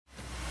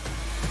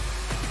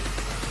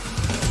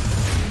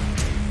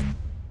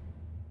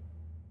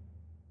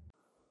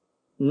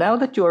Now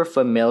that you are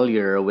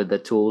familiar with the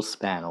tools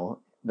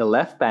panel, the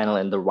left panel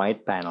and the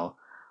right panel,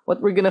 what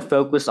we're going to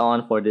focus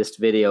on for this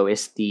video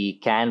is the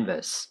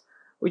canvas,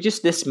 which is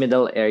this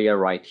middle area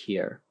right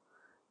here.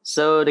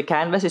 So the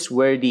canvas is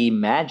where the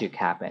magic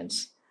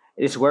happens.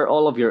 It is where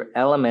all of your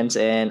elements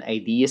and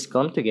ideas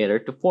come together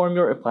to form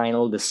your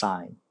final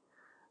design.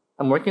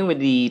 I'm working with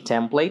the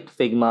template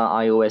Figma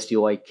iOS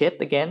UI kit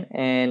again,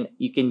 and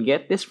you can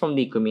get this from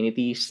the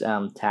communities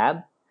tab.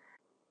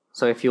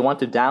 So if you want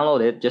to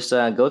download it, just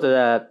go to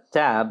the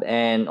tab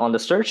and on the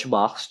search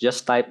box,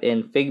 just type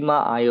in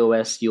Figma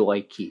iOS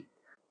UI kit.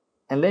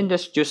 And then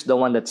just choose the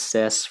one that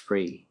says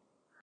free.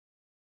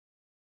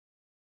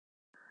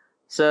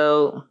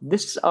 So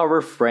this is our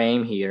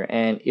frame here,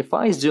 and if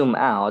I zoom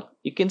out,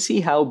 you can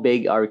see how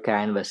big our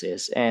canvas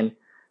is and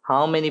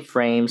how many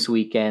frames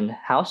we can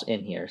house in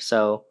here.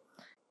 So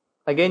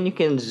again, you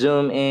can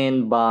zoom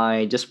in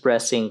by just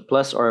pressing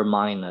plus or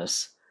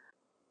minus.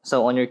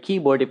 So on your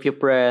keyboard, if you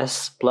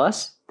press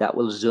plus, that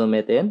will zoom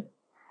it in.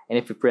 And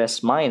if you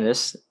press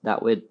minus,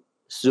 that would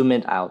zoom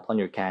it out on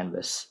your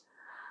canvas.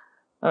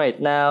 All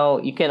right, now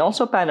you can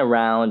also pan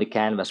around the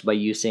canvas by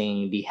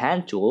using the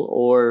hand tool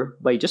or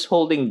by just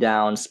holding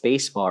down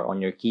spacebar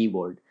on your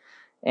keyboard.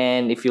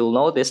 And if you'll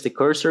notice, the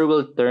cursor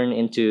will turn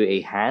into a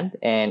hand,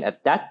 and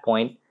at that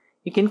point,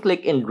 you can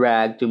click and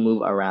drag to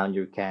move around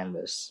your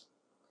canvas.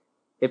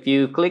 If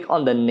you click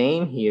on the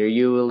name here,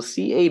 you will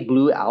see a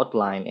blue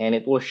outline and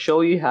it will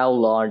show you how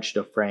large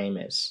the frame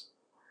is.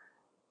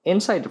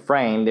 Inside the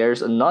frame,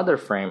 there's another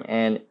frame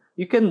and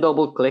you can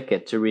double click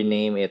it to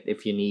rename it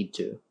if you need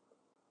to.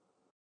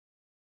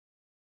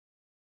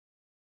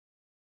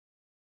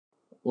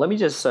 Let me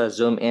just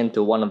zoom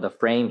into one of the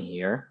frame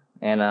here,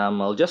 and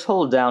I'll just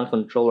hold down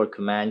Control or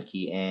Command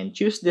key and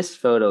choose this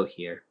photo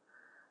here.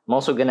 I'm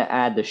also going to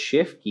add the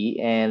Shift key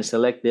and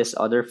select this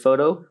other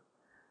photo.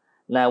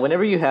 Now,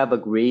 whenever you have a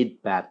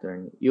grid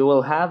pattern, you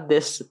will have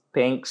this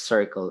pink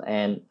circle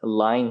and a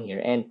line here.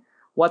 And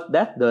what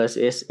that does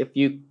is if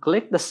you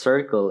click the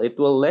circle, it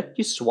will let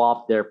you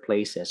swap their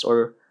places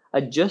or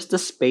adjust the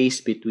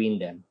space between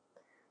them.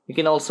 You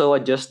can also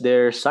adjust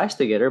their size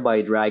together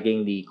by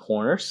dragging the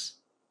corners.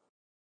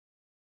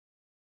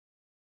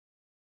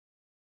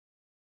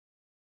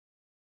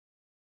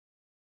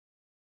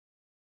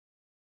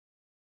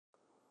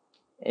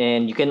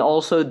 And you can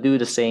also do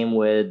the same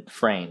with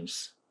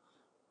frames,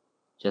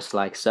 just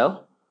like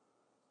so.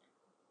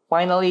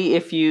 Finally,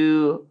 if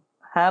you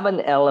have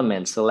an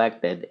element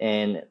selected,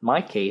 in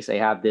my case, I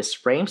have this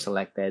frame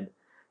selected,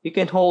 you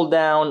can hold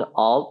down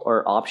Alt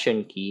or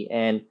Option key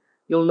and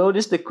you'll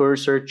notice the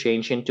cursor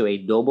change into a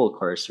double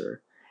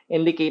cursor,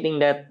 indicating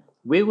that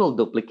we will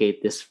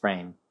duplicate this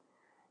frame.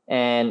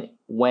 And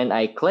when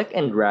I click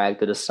and drag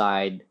to the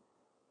side,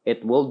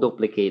 it will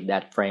duplicate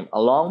that frame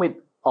along with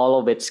all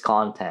of its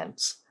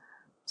contents.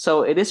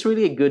 So it is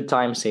really a good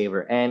time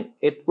saver and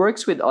it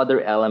works with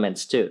other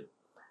elements too.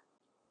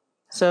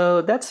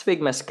 So that's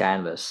Figma's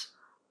canvas.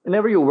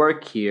 Whenever you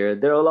work here,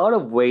 there are a lot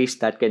of ways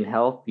that can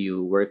help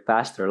you work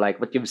faster, like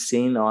what you've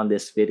seen on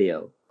this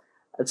video.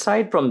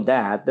 Aside from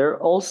that, there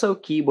are also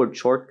keyboard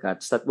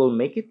shortcuts that will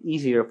make it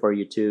easier for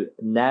you to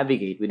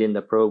navigate within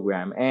the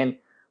program, and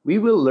we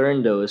will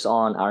learn those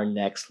on our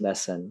next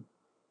lesson.